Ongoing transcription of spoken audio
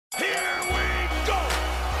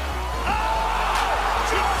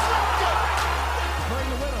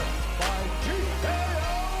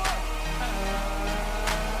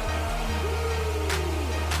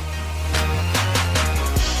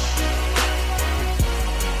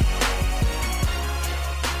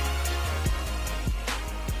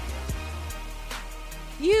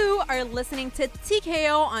are listening to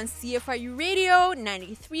TKO on CFRU Radio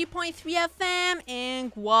 93.3 FM in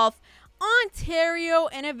Guelph, Ontario,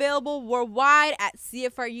 and available worldwide at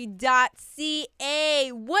CFRU.ca.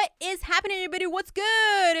 What is happening, everybody? What's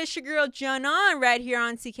good? It's your girl Janan right here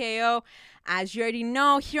on TKO. As you already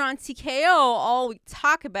know, here on TKO, all we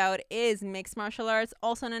talk about is mixed martial arts,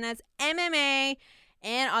 also known as MMA,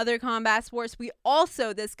 and other combat sports. We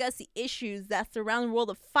also discuss the issues that surround the world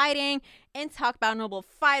of fighting and talk about notable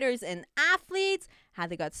fighters and athletes, how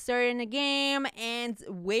they got started in the game, and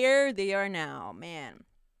where they are now. Man,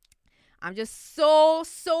 I'm just so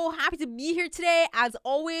happy to be here today, as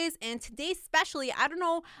always. And today especially, I don't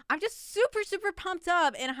know, I'm just super pumped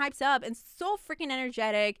up and hyped up and so freaking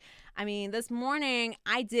energetic. I mean, this morning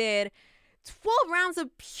I did 12 rounds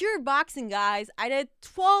of pure boxing, guys. I did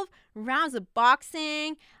 12 rounds of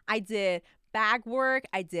boxing. I did bag work.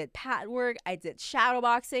 I did pad work. I did shadow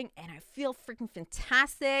boxing. And I feel freaking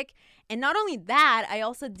fantastic. And not only that, I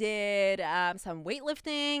also did some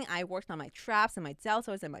weightlifting. I worked on my traps and my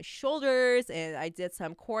deltoids and my shoulders. And I did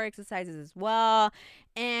some core exercises as well.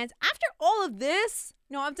 And after all of this,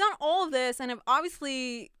 I've done all of this. And I've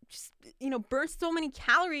obviously just, burned so many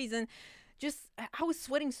calories and I was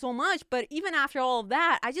sweating so much, but even after all of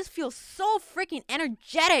that, I just feel so freaking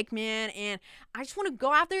energetic, man. And I just want to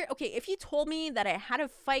go out there. Okay, if you told me that I had a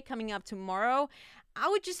fight coming up tomorrow, I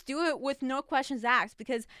would just do it with no questions asked,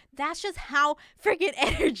 because that's just how freaking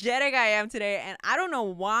energetic I am today. And I don't know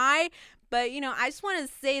why, but, I just want to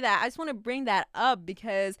say that. I just want to bring that up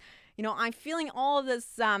because I'm feeling all of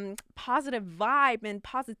this positive vibe and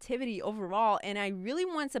positivity overall, and I really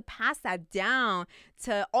want to pass that down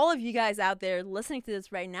to all of you guys out there listening to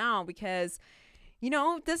this right now, because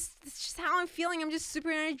this is just how I'm feeling. I'm just super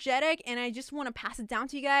energetic, and I just want to pass it down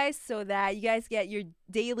to you guys so that you guys get your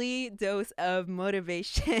daily dose of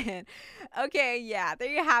motivation. Okay, yeah, there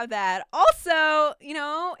you have that. Also,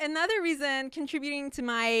 another reason contributing to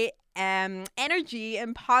my energy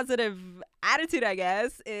and positive attitude, I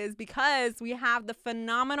guess, is because we have the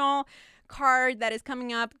phenomenal card that is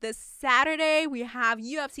coming up this Saturday. We have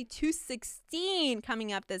UFC 216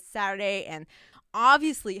 coming up this Saturday, and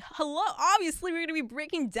obviously we're going to be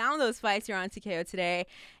breaking down those fights here on TKO today.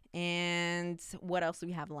 And what else do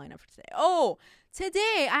we have lined up for today? Oh,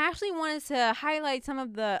 today I actually wanted to highlight some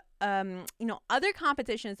of the other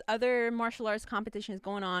competitions, other martial arts competitions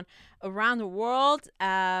going on around the world.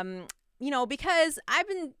 Because I've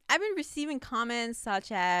been receiving comments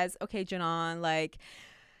such as, okay, Janan, like,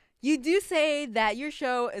 you do say that your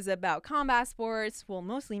show is about combat sports, well,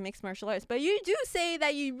 mostly mixed martial arts, but you do say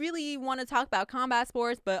that you really want to talk about combat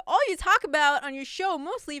sports, but all you talk about on your show,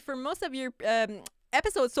 mostly for most of your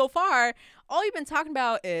episodes so far, all you've been talking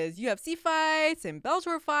about is UFC fights and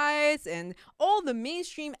Bellator fights and all the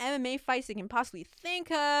mainstream MMA fights you can possibly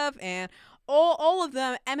think of, and all of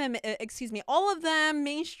them all of them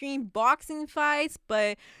mainstream boxing fights,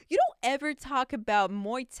 but you don't ever talk about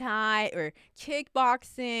Muay Thai or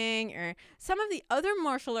kickboxing or some of the other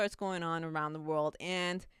martial arts going on around the world.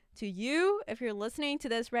 And to you, if you're listening to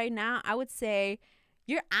this right now, I would say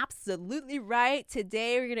you're absolutely right.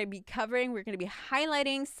 Today we're going to be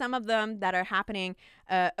highlighting some of them that are happening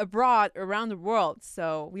abroad around the world.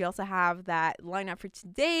 So we also have that lineup for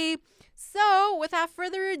today. So without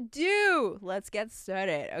further ado, let's get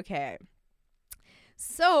started. Okay.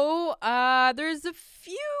 So there's a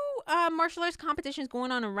few martial arts competitions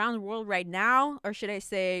going on around the world right now, or should I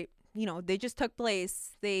say, they just took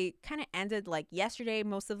place. They kind of ended like yesterday,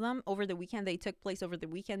 most of them. Over the weekend, they took place over the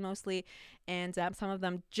weekend mostly. And some of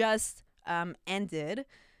them just ended.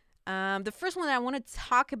 The first one that I want to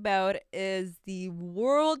talk about is the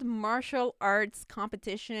World Martial Arts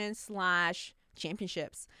Competition /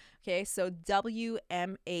 Championships. Okay, so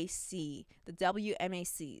WMAC, the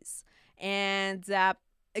WMACs. And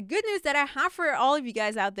a good news that I have for all of you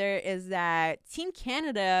guys out there is that Team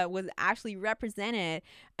Canada was actually represented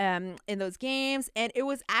in those games, and it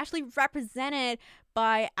was actually represented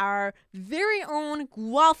by our very own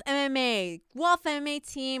Guelph MMA. Guelph MMA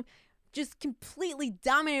team just completely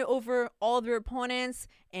dominated over all of their opponents.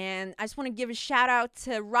 And I just want to give a shout out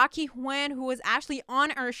to Rocky Huen, who was actually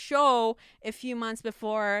on our show a few months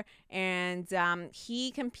before. And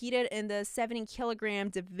he competed in the 70 kilogram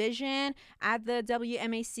division at the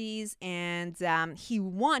WMACs. And he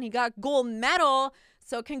won. He got gold medal.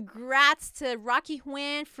 So congrats to Rocky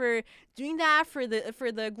Huynh for doing that, for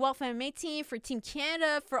the Guelph MMA team, for Team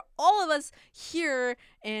Canada, for all of us here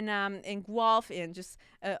in Guelph, and just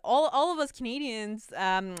all of us Canadians,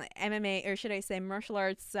 MMA, or should I say martial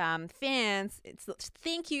arts fans.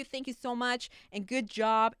 Thank you so much, and good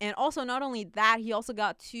job. And also, not only that, he also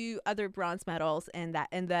got 2 other bronze medals in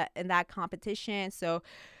that competition. So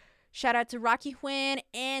shout out to Rocky Huynh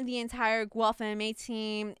and the entire Guelph MMA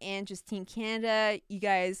team and just Team Canada. You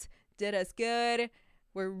guys did us good.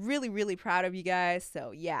 We're really, really proud of you guys.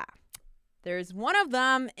 So yeah, there's one of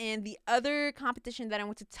them. And the other competition that I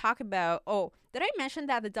want to talk about. Oh, did I mention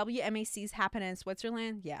that the WMACs happen in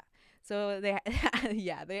Switzerland? Yeah. So they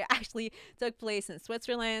actually took place in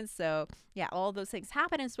Switzerland. So yeah, all those things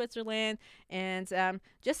happen in Switzerland. And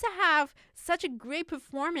just to have such a great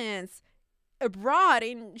performance abroad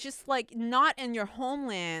and just like not in your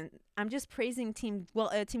homeland, I'm just praising Team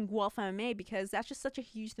Guelph MMA, because that's just such a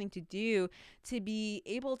huge thing to do, to be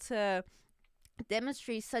able to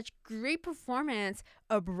demonstrate such great performance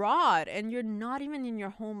abroad and you're not even in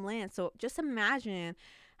your homeland. So just imagine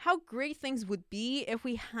how great things would be if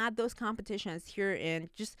we had those competitions here in,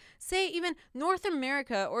 just say, even North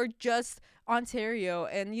America or just Ontario.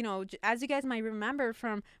 And as you guys might remember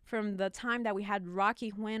from the time that we had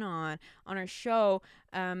Rocky Huynh on our show,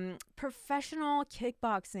 professional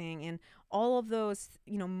kickboxing and all of those,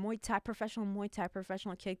 Muay Thai, professional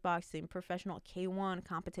kickboxing, professional K1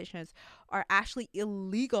 competitions are actually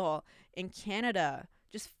illegal in Canada,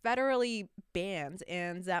 just federally banned.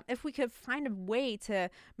 And if we could find a way to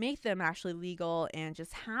make them actually legal and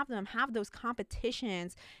just have those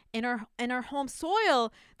competitions in our home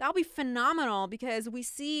soil, that would be phenomenal, because we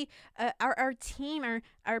see our team,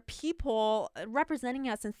 our people representing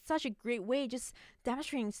us in such a great way, just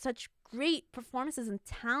demonstrating such great performances and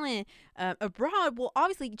talent abroad. Well,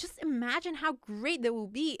 obviously, just imagine how great that will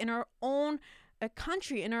be in our own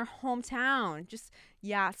country, in our hometown.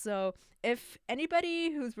 So if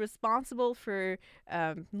anybody who's responsible for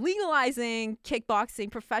legalizing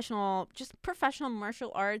kickboxing, professional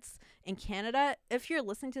martial arts in Canada, if you're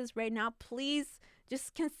listening to this right now, please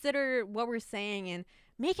just consider what we're saying and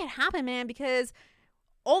make it happen, man, because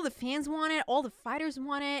all the fans want it, all the fighters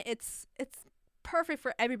want it. It's perfect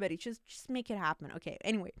for everybody. Just make it happen. Okay,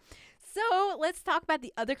 anyway, so let's talk about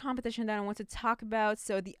the other competition that I want to talk about.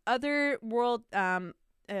 So the other world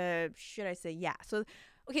should I say, yeah, so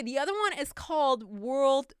okay, the other one is called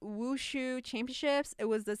World Wushu Championships. It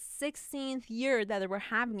was the 16th year that they were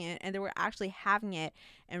having it, and they were actually having it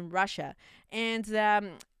in Russia. And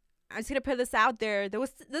I'm just gonna put this out there. This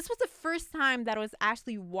was the first time that I was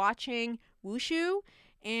actually watching Wushu.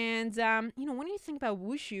 And, when you think about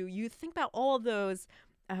Wushu, you think about all of those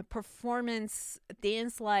performance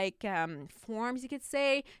dance-like forms, you could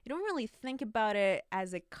say. You don't really think about it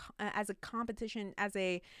as a competition, as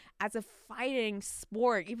a fighting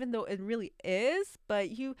sport, even though it really is. But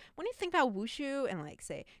when you think about Wushu and, like,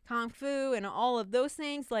 say, Kung Fu and all of those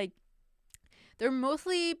things, like, they're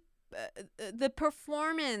mostly the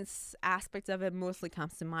performance aspect of it mostly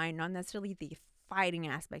comes to mind, not necessarily the fighting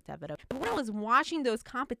aspect of it. But when I was watching those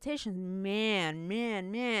competitions,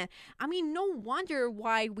 man, I mean, no wonder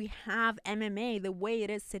why we have MMA the way it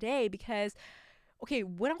is today, because okay,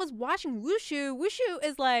 when I was watching Wushu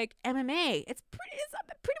is like MMA. It's pretty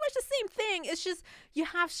much the same thing. It's just you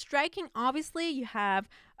have striking, obviously, you have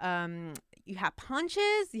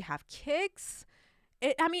punches, you have kicks.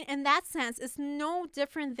 In that sense, it's no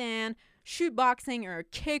different than shoot boxing or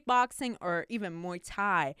kickboxing or even Muay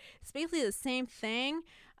Thai. It's basically the same thing.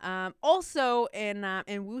 Also, in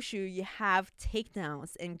Wushu, you have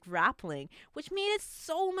takedowns and grappling, which made it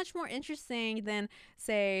so much more interesting than,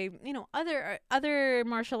 say, other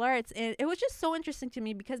martial arts. And it was just so interesting to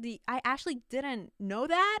me because I actually didn't know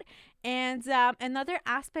that. And another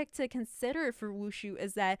aspect to consider for Wushu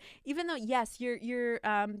is that even though, yes, you're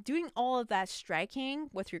doing all of that striking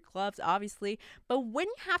with your gloves, obviously, but when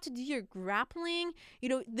you have to do your grappling,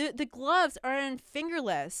 the gloves are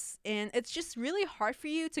fingerless, and it's just really hard for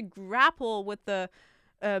you to grapple with the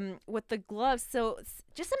gloves. So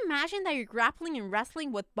just imagine that you're grappling and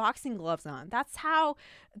wrestling with boxing gloves on. That's how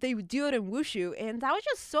they would do it in Wushu, and that was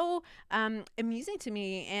just so amusing to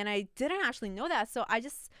me, and I didn't actually know that. So I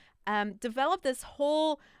just developed this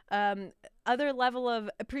whole other level of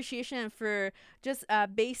appreciation for just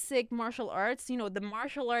basic martial arts, the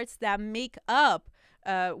martial arts that make up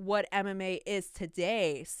what MMA is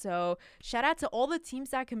today. So shout out to all the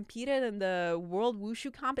teams that competed in the World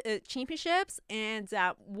Wushu Championships, and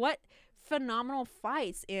what phenomenal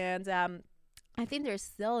fights. And I think they're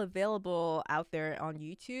still available out there on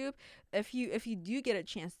YouTube. If you do get a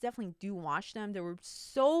chance, definitely do watch them. They were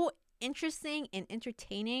so interesting and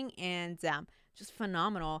entertaining and just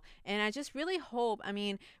phenomenal. And I just really hope, I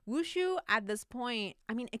mean, wushu at this point,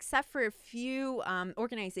 I mean, except for a few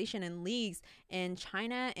organization and leagues in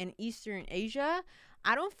China and Eastern Asia,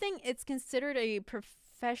 I don't think it's considered a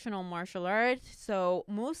professional martial art. So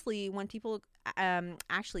mostly when people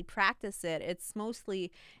actually practice it, it's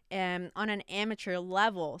mostly on an amateur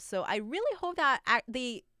level. So I really hope that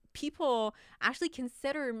the people actually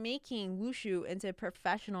consider making wushu into a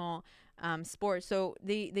professional sport. So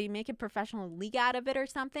they make a professional league out of it or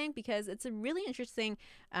something, because it's a really interesting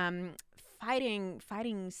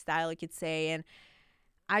fighting style, you could say. And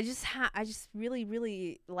I just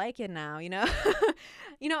really like it now, you know.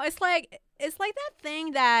 It's like that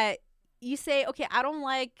thing that you say, okay, I don't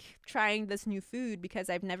like trying this new food because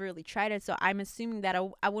I've never really tried it, so I'm assuming that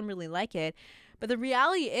I wouldn't really like it. But the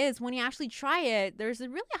reality is, when you actually try it, there's a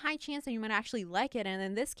really high chance that you might actually like it. And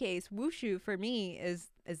in this case, wushu for me is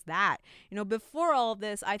that. You know, before all of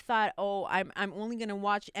this, I thought, oh, I'm only gonna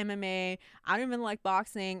watch MMA. I don't even like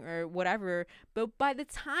boxing or whatever. But by the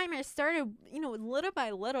time I started, you know, little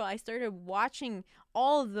by little, I started watching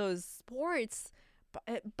all of those sports.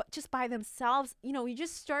 But just by themselves, you know, you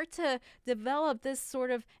just start to develop this sort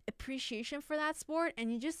of appreciation for that sport,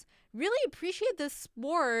 and you just really appreciate the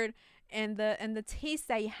sport and the taste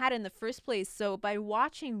that you had in the first place. So by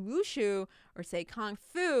watching wushu, or say kung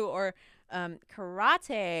fu, or karate,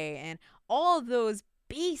 and all of those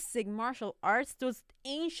basic martial arts, those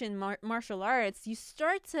ancient martial arts, you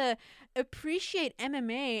start to appreciate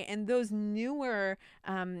MMA and those newer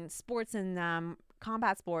sports and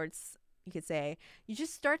combat sports, you could say. You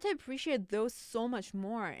just start to appreciate those so much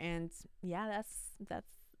more. And yeah,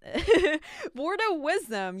 that's word of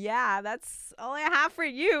wisdom. Yeah, that's all I have for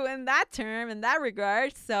you in that term, in that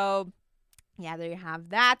regard. So yeah, there you have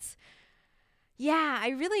that. Yeah, I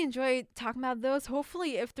really enjoy talking about those.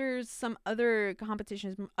 Hopefully, if there's some other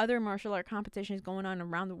competitions, other martial art competitions going on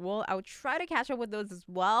around the world, I would try to catch up with those as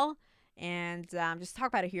well, and just talk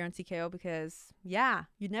about it here on TKO, because yeah,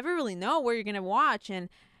 you never really know where you're gonna watch and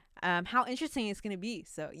how interesting it's going to be.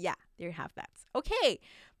 So yeah, there you have that. Okay,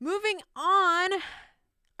 moving on.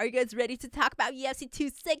 Are you guys ready to talk about UFC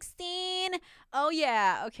 216? Oh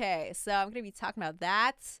yeah, okay. So I'm going to be talking about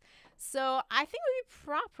that. So I think it would be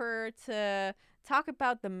proper to talk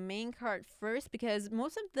about the main card first, because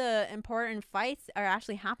most of the important fights are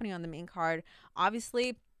actually happening on the main card.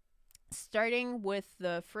 Obviously, starting with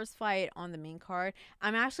the first fight on the main card,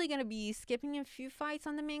 I'm actually going to be skipping a few fights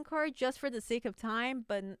on the main card just for the sake of time,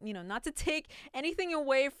 but you know, not to take anything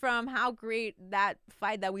away from how great that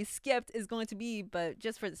fight that we skipped is going to be, but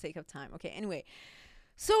just for the sake of time. Okay, anyway.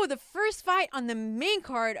 So the first fight on the main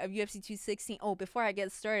card of UFC 216. Oh, before I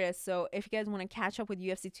get started, so if you guys want to catch up with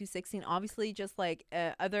UFC 216, obviously just like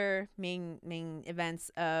other main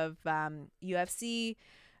events of UFC,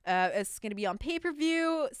 it's going to be on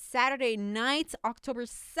pay-per-view Saturday night, October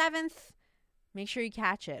 7th. Make sure you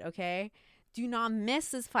catch it, okay? Do not miss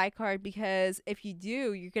this fight card, because if you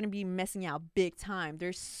do, you're going to be missing out big time.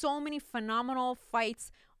 There's so many phenomenal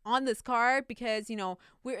fights on this card, because you know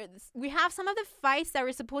we have some of the fights that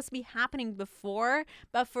were supposed to be happening before,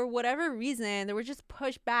 but for whatever reason they were just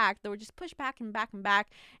pushed back. They were just pushed back and back and back,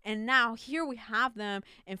 and now here we have them.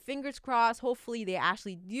 And fingers crossed, hopefully they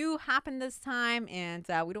actually do happen this time, and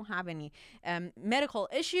we don't have any medical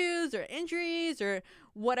issues or injuries or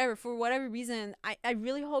whatever. For whatever reason, I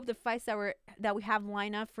really hope the fights that we have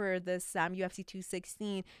lined up for this UFC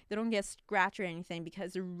 216, they don't get scratched or anything,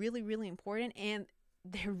 because they're really important, and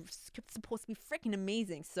they're supposed to be freaking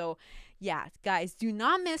amazing. So yeah, guys, do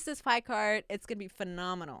not miss this fight card. It's gonna be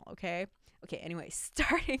phenomenal. Okay, anyway,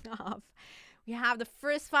 starting off, we have the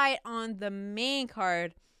first fight on the main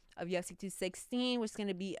card of UFC 216, which is going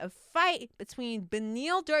to be a fight between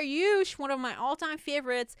Beneil Dariush, one of my all-time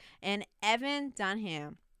favorites, and Evan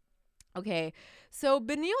Dunham. Okay, so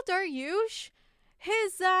Beneil Dariush,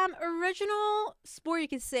 his original sport, you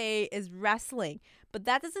could say, is wrestling, but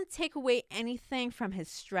that doesn't take away anything from his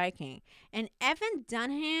striking. And Evan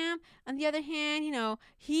Dunham, on the other hand, you know,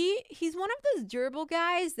 he's one of those durable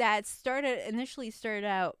guys that initially started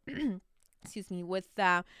out, excuse me,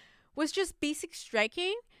 was just basic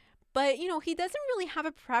striking, but you know, he doesn't really have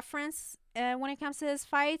a preference when it comes to his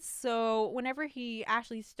fights. So whenever he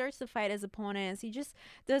actually starts to fight his opponents, he just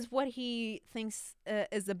does what he thinks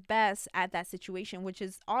is the best at that situation, which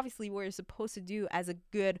is obviously what you're supposed to do as a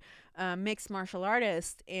good mixed martial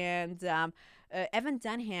artist. And Evan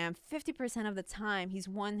Dunham, 50% of the time, he's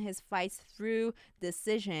won his fights through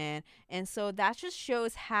decision. And so that just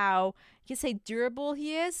shows how you can say durable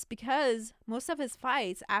he is, because most of his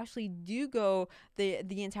fights actually do go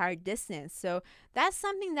the entire distance. So that's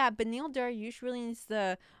something that Beneil Dariush really needs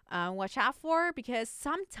to watch out for, because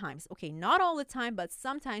sometimes, okay, not all the time, but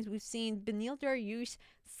sometimes we've seen Beneil Dariush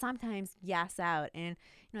sometimes gas out, and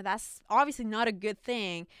that's obviously not a good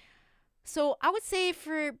thing. So I would say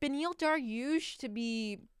for Beneil Dariush to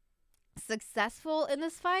be successful in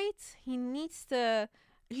this fight, he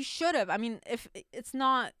should have. I mean, if it's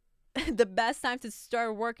not the best time to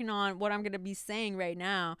start working on what I'm going to be saying right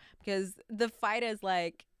now, because the fight is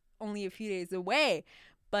like only a few days away.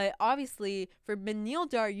 But obviously, for Beneil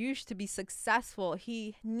Dariush to be successful,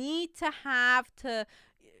 he need to have to.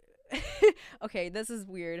 Okay, this is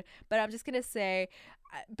weird, but I'm just gonna say,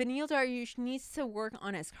 Beneil Dariush needs to work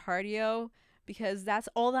on his cardio, because that's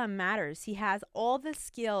all that matters. He has all the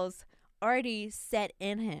skills already set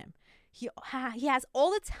in him. He has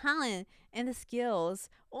all the talent and the skills.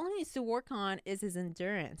 All he needs to work on is his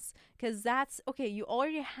endurance, because that's okay. You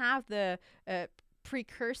already have the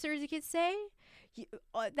precursors, you could say.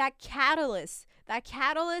 That catalyst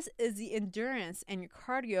is the endurance, and your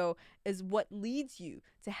cardio is what leads you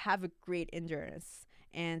to have a great endurance,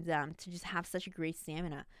 and to just have such a great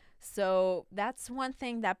stamina. So that's one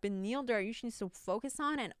thing that Beneil Dariush needs to focus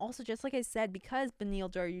on. And also, just like I said, because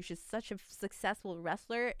Beneil Dariush is such a successful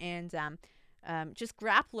wrestler and just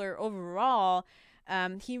grappler overall,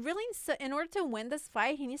 he really needs to, in order to win this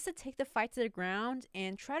fight, he needs to take the fight to the ground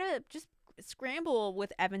and try to just scramble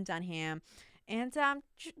with Evan Dunham, and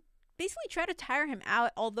basically try to tire him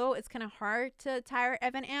out. Although it's kind of hard to tire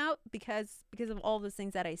Evan out because of all those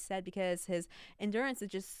things that I said, because his endurance is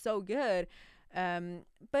just so good.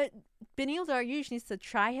 But Beneil Dariush needs to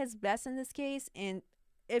try his best in this case, and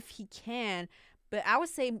if he can. But I would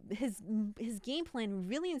say his game plan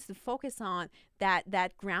really needs to focus on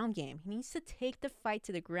that ground game. He needs to take the fight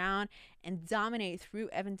to the ground and dominate through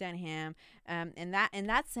Evan Dunham. In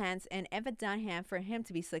that sense, and Evan Dunham, for him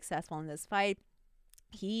to be successful in this fight,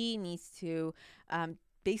 he needs to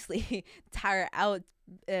basically tire out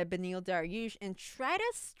Beneil Dariush and try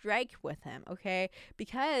to strike with him, okay?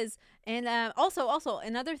 Because, and also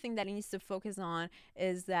another thing that he needs to focus on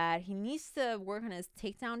is that he needs to work on his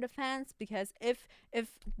takedown defense, because if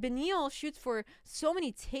Beneil shoots for so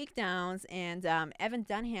many takedowns and Evan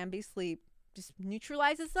Dunham basically just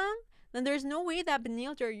neutralizes them, then there's no way that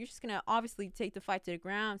Beneil Dariush is gonna obviously take the fight to the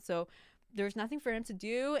ground. So there's nothing for him to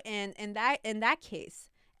do, and in that case,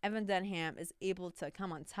 Evan Dunham is able to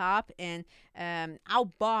come on top and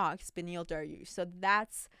outbox Beneil Dariush. So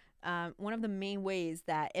that's one of the main ways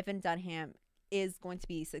that Evan Dunham is going to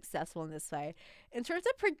be successful in this fight. In terms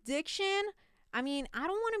of prediction, I mean, I don't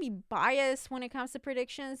want to be biased when it comes to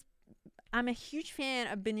predictions. I'm a huge fan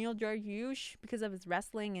of Beneil Dariush because of his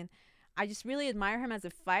wrestling, and I just really admire him as a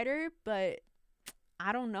fighter, but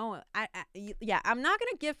I don't know. I'm not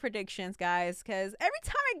gonna give predictions, guys, because every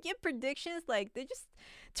time I give predictions, like, they just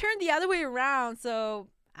turn the other way around. So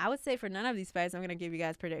I would say for none of these fights, I'm gonna give you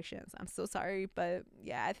guys predictions. I'm so sorry, but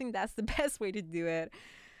yeah, I think that's the best way to do it.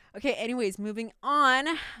 Okay, anyways, moving on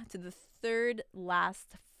to the third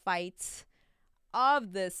last fight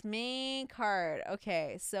of this main card.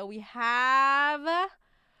 Okay, so we have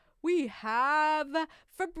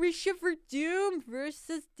Fabricio Werdum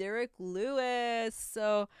versus Derek Lewis.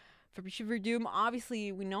 So Fabricio Werdum,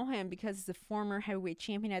 obviously we know him because he's a former heavyweight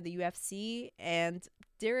champion at the UFC. And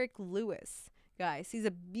Derek Lewis, guys, he's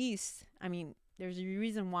a beast. I mean, there's a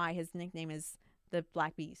reason why his nickname is the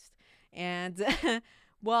Black Beast. And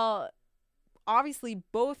well, obviously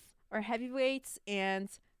both are heavyweights, and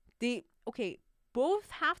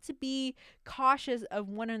both have to be cautious of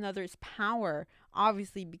one another's power,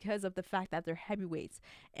 obviously, because of the fact that they're heavyweights.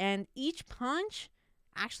 And each punch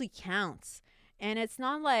actually counts. And it's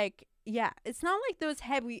not like those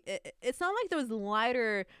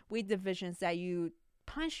lighter weight divisions that you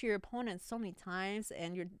punch your opponent so many times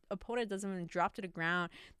and your opponent doesn't even drop to the ground.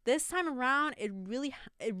 This time around, it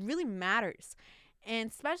really matters.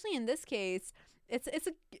 And especially in this case, this fight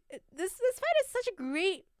is such a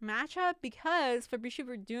great matchup because Fabricio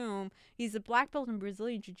Werdum, he's a black belt in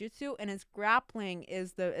Brazilian Jiu-Jitsu, and his grappling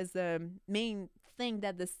is the main thing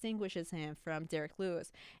that distinguishes him from Derek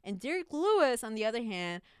Lewis. And Derek Lewis, on the other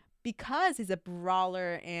hand, because he's a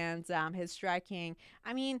brawler and his striking.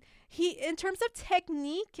 I mean, he in terms of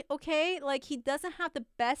technique, okay, like he doesn't have the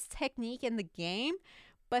best technique in the game,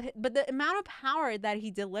 but the amount of power that he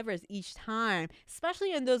delivers each time,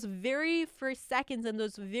 especially in those very first seconds and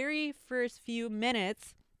those very first few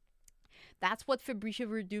minutes, that's what Fabricio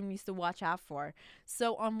Verdum needs to watch out for.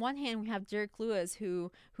 So on one hand, we have Derek Lewis,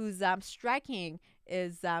 whose striking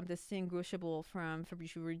is distinguishable from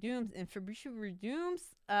Fabricio Verdum's, and Fabricio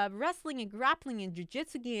Verdum's wrestling and grappling and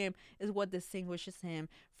jiu-jitsu game is what distinguishes him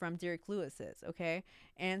from Derek Lewis's. Okay,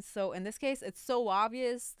 and so in this case, it's so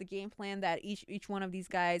obvious the game plan that each one of these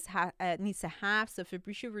guys needs to have. So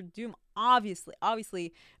Fabricio Verdum, obviously,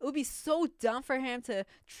 it would be so dumb for him to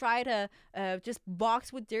try to just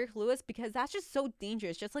box with Derek Lewis, because that's just so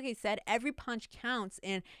dangerous. Just like I said, every punch counts,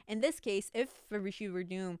 and in this case, if Fabricio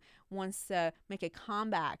Verdum wants to make a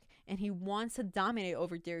comeback and he wants to dominate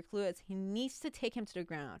over Derek Lewis, he needs to take him to the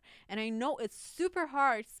ground. And I know it's super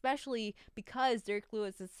hard, especially because Derek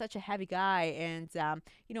Lewis is such a heavy guy, and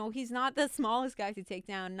he's not the smallest guy to take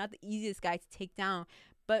down, not the easiest guy to take down.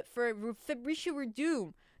 But for Fabricio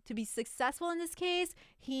Verdum to be successful in this case,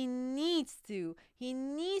 he needs to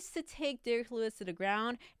take Derek Lewis to the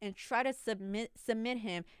ground and try to submit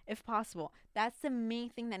him if possible. That's the main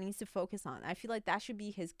thing that needs to focus on. I feel like that should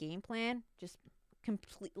be his game plan. Just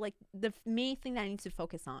complete, like, the main thing that he needs to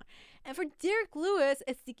focus on. And for Derek Lewis,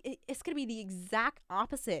 it's gonna be the exact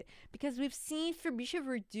opposite, because we've seen Fabricio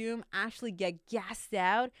Verdum actually get gassed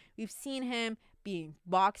out. We've seen him being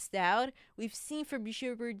boxed out. We've seen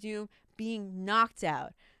Fabricio Verdum being knocked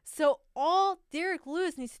out. So all Derek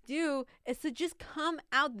Lewis needs to do is to just come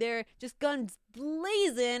out there, just guns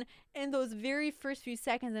blazing in those very first few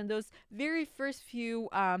seconds and those very first few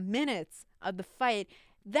minutes of the fight.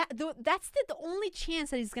 That's the only chance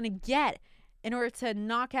that he's gonna get in order to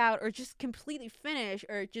knock out or just completely finish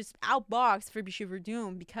or just outbox Fabricio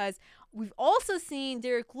Verdum, because we've also seen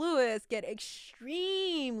Derek Lewis get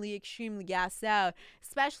extremely gassed out,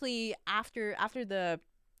 especially after the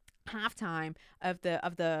halftime of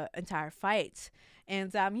the entire fight.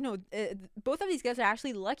 And both of these guys are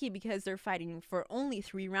actually lucky because they're fighting for only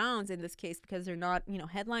 3 rounds in this case, because they're not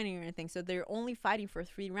headlining or anything, so they're only fighting for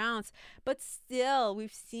 3 rounds. But still,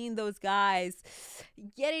 we've seen those guys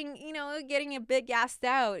getting a bit gassed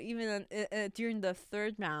out even during the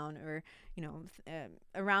 3rd round, or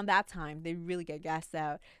around that time they really get gassed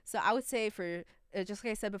out. So I would say, for just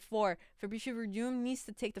like I said before, Fabricio Verdum needs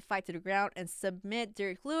to take the fight to the ground and submit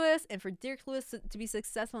Derek Lewis. And for Derek Lewis to be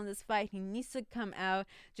successful in this fight, he needs to come out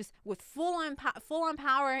just with full on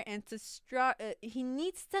power, and he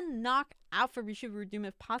needs to knock out Fabricio Verdum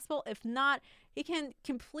if possible. If not, he can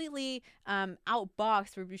completely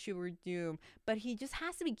outbox Fabricio Verdum. But he just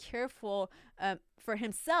has to be careful for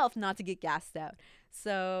himself not to get gassed out.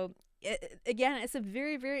 So again, it's a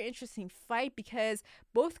very, very interesting fight, because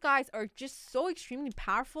both guys are just so extremely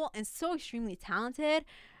powerful and so extremely talented,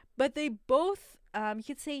 but they both, you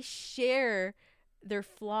could say, share their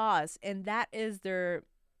flaws, and that is their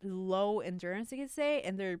low endurance, you could say,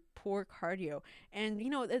 and their poor cardio. And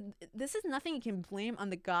this is nothing you can blame on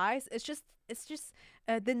the guys. It's just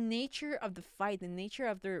the nature of the fight, the nature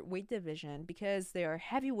of their weight division, because they are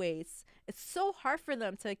heavyweights. It's so hard for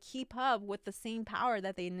them to keep up with the same power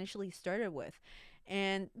that they initially started with.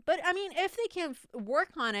 But I mean, if they can work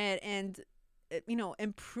on it and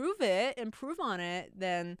improve on it,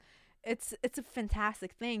 then it's a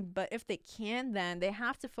fantastic thing. But if they can, then they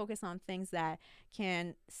have to focus on things that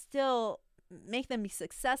can still make them be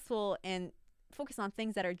successful, and focus on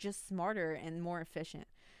things that are just smarter and more efficient.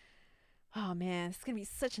 Oh man, it's gonna be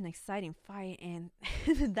such an exciting fight, and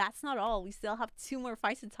that's not all. We still have 2 more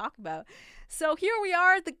fights to talk about. So here we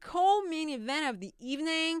are, the co-main event of the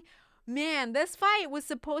evening. Man, this fight was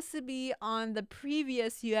supposed to be on the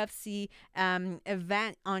previous UFC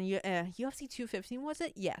event on UFC 215, was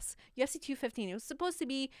it? Yes, UFC 215. It was supposed to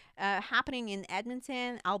be happening in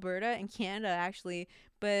Edmonton, Alberta, in Canada, actually.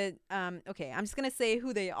 But okay, I'm just gonna say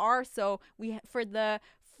who they are. So for the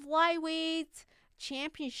flyweight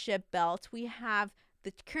championship belt, we have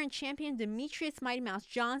the current champion Demetrius Mighty Mouse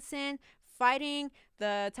Johnson fighting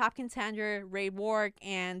the top contender Ray Borg.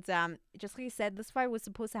 And just like I said, this fight was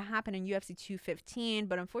supposed to happen in UFC 215,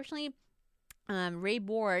 but unfortunately Ray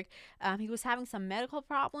Borg, he was having some medical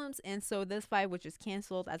problems, and so this fight was just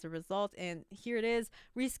canceled as a result. And here it is,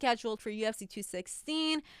 rescheduled for UFC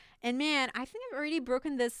 216. And man, I think I've already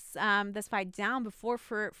broken this fight down before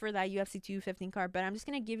for that UFC 215 card, but I'm just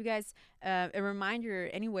gonna give you guys a reminder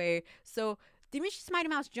anyway. So Demetrius Mighty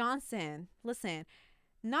Mouse Johnson, listen,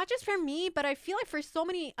 not just for me, but I feel like for so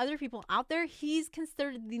many other people out there, he's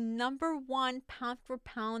considered the number one pound for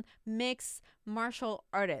pound mixed martial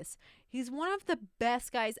artist. He's one of the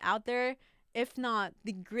best guys out there, if not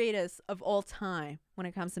the greatest of all time when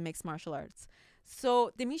it comes to mixed martial arts.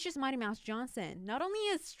 So Demetrius Mighty Mouse Johnson, not only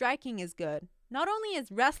his striking is good, not only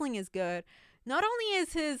his wrestling is good, not only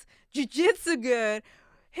is his jiu-jitsu good,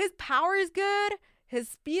 his power is good, his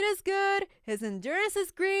speed is good, his endurance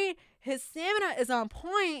is great, his stamina is on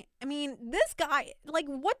point. I mean, this guy, like,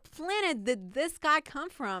 what planet did this guy come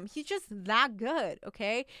from? He's just that good,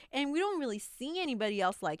 okay? And we don't really see anybody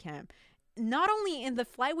else like him. Not only in the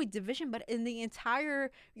flyweight division, but in the entire,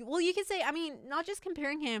 well, you can say, I mean, not just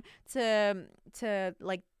comparing him to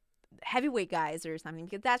like heavyweight guys or something,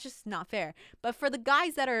 because that's just not fair. But for the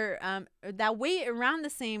guys that are that weigh around the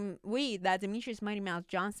same weight that Demetrius Mighty Mouse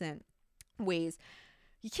Johnson weighs,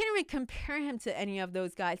 you can't even compare him to any of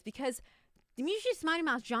those guys because Demetrius Mighty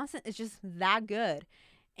Mouse Johnson is just that good.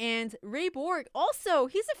 And Ray Borg, also,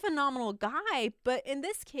 he's a phenomenal guy. But in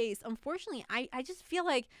this case, unfortunately, I just feel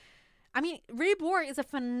like, I mean, Ray Borg is a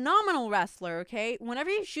phenomenal wrestler, okay? Whenever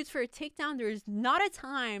he shoots for a takedown, there's not a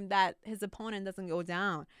time that his opponent doesn't go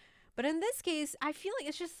down. But in this case, I feel like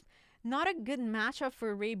it's just not a good matchup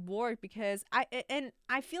for Ray Borg because I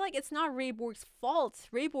feel like it's not Ray Borg's fault.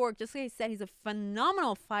 Ray Borg, just like I said, he's a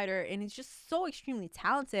phenomenal fighter and he's just so extremely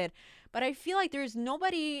talented. But I feel like there's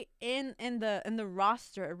nobody in the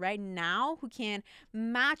roster right now who can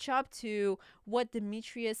match up to what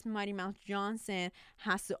Demetrius Mighty Mouse Johnson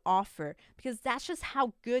has to offer, because that's just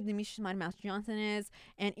how good Demetrius Mighty Mouse Johnson is.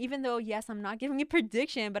 And even though, yes, I'm not giving a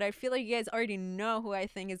prediction, but I feel like you guys already know who I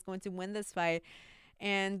think is going to win this fight.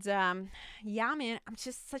 And yeah, man, I'm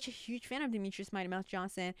just such a huge fan of Demetrius Mighty Mouse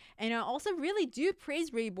Johnson. And I also really do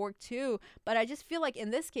praise Ray Borg too. But I just feel like in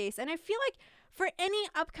this case, and I feel like for any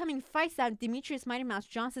upcoming fights that Demetrius Mighty Mouse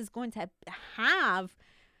Johnson is going to have,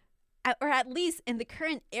 or at least in the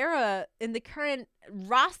current era, in the current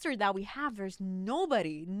roster that we have, there's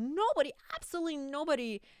nobody, absolutely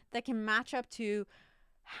nobody that can match up to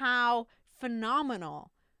how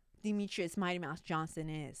phenomenal Demetrius Mighty Mouse Johnson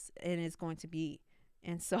is and is going to be.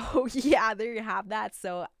 And so, yeah, there you have that.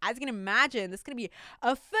 So as you can imagine, this is going to be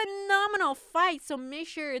a phenomenal fight. So make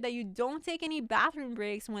sure that you don't take any bathroom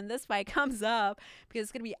breaks when this fight comes up, because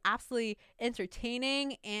it's going to be absolutely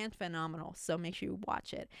entertaining and phenomenal. So make sure you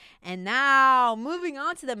watch it. And now, moving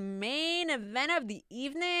on to the main event of the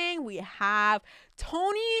evening, we have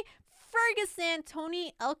Tony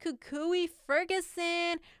El Cucuy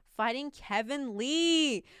Ferguson fighting Kevin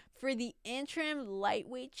Lee for the interim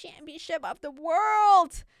lightweight championship of the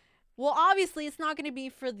world. Well, obviously, it's not going to be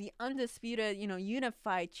for the undisputed,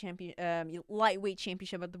 unified lightweight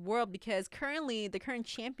championship of the world, because currently the current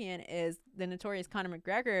champion is the notorious Conor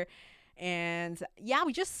McGregor. And yeah,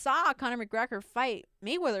 we just saw Conor McGregor fight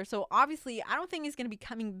Mayweather. So obviously, I don't think he's going to be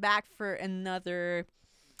coming back for another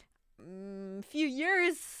few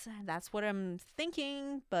years. That's what I'm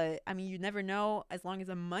thinking. But I mean, you never know. As long as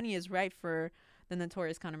the money is right for the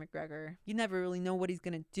notorious Conor McGregor, you never really know what he's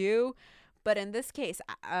gonna do. But in this case,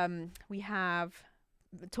 we have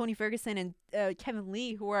Tony Ferguson and Kevin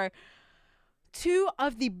Lee, who are two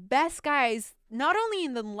of the best guys, not only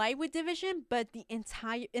in the lightweight division, but in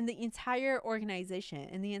the entire organization,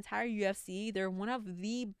 in the entire UFC. They're one of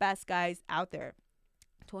the best guys out there.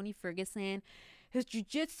 Tony Ferguson, his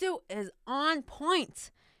jiu-jitsu is on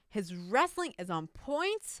point. His wrestling is on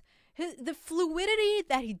point. The fluidity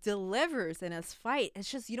that he delivers in his fight, it's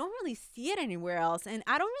just, you don't really see it anywhere else. And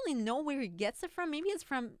I don't really know where he gets it from. Maybe it's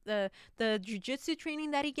from the jiu-jitsu training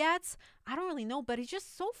that he gets. I don't really know, but he's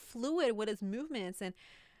just so fluid with his movements and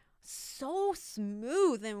so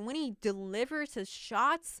smooth. And when he delivers his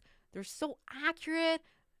shots, they're so accurate,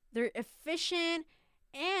 they're efficient,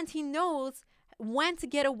 and he knows when to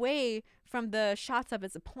get away from the shots of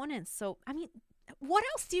his opponents. So, I mean, what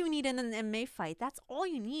else do you need in an MMA fight? That's all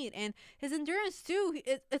you need. And his endurance too,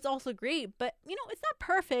 it's also great. But, it's not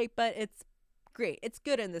perfect, but it's great. It's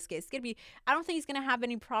good in this case. It's going to be, I don't think he's going to have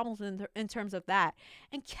any problems in terms of that.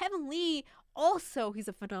 And Kevin Lee, also, he's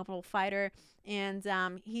a phenomenal fighter. And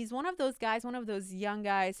he's one of those guys, one of those young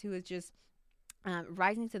guys who is just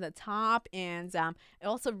rising to the top. And I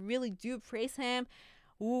also really do praise him.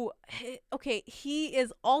 Ooh, okay, he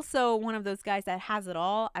is also one of those guys that has it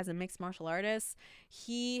all as a mixed martial artist.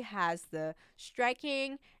 He has the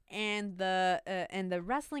striking and the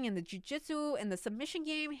wrestling and the jiu-jitsu and the submission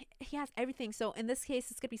game. He has everything. So in this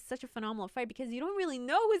case, it's going to be such a phenomenal fight, because you don't really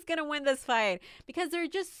know who's going to win this fight, because they're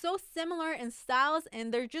just so similar in styles,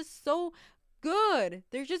 and they're just so good.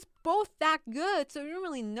 They're just both that good. So you don't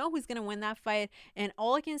really know who's going to win that fight. And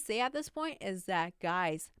all I can say at this point is that,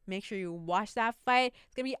 guys, make sure you watch that fight.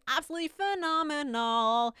 It's going to be absolutely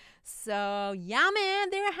phenomenal. So, yeah, man,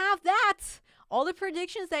 there you have that. All the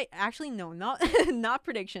predictions that actually, no, not not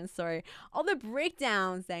predictions, sorry. All the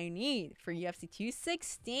breakdowns that you need for UFC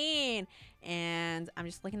 216. And I'm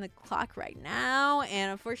just looking at the clock right now. And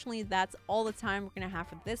unfortunately, that's all the time we're going to have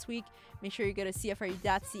for this week. Make sure you go to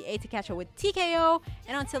CFRU.ca to catch up with TKO.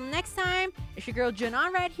 And until next time, it's your girl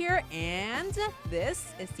Janan right here. And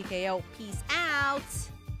this is TKO. Peace out.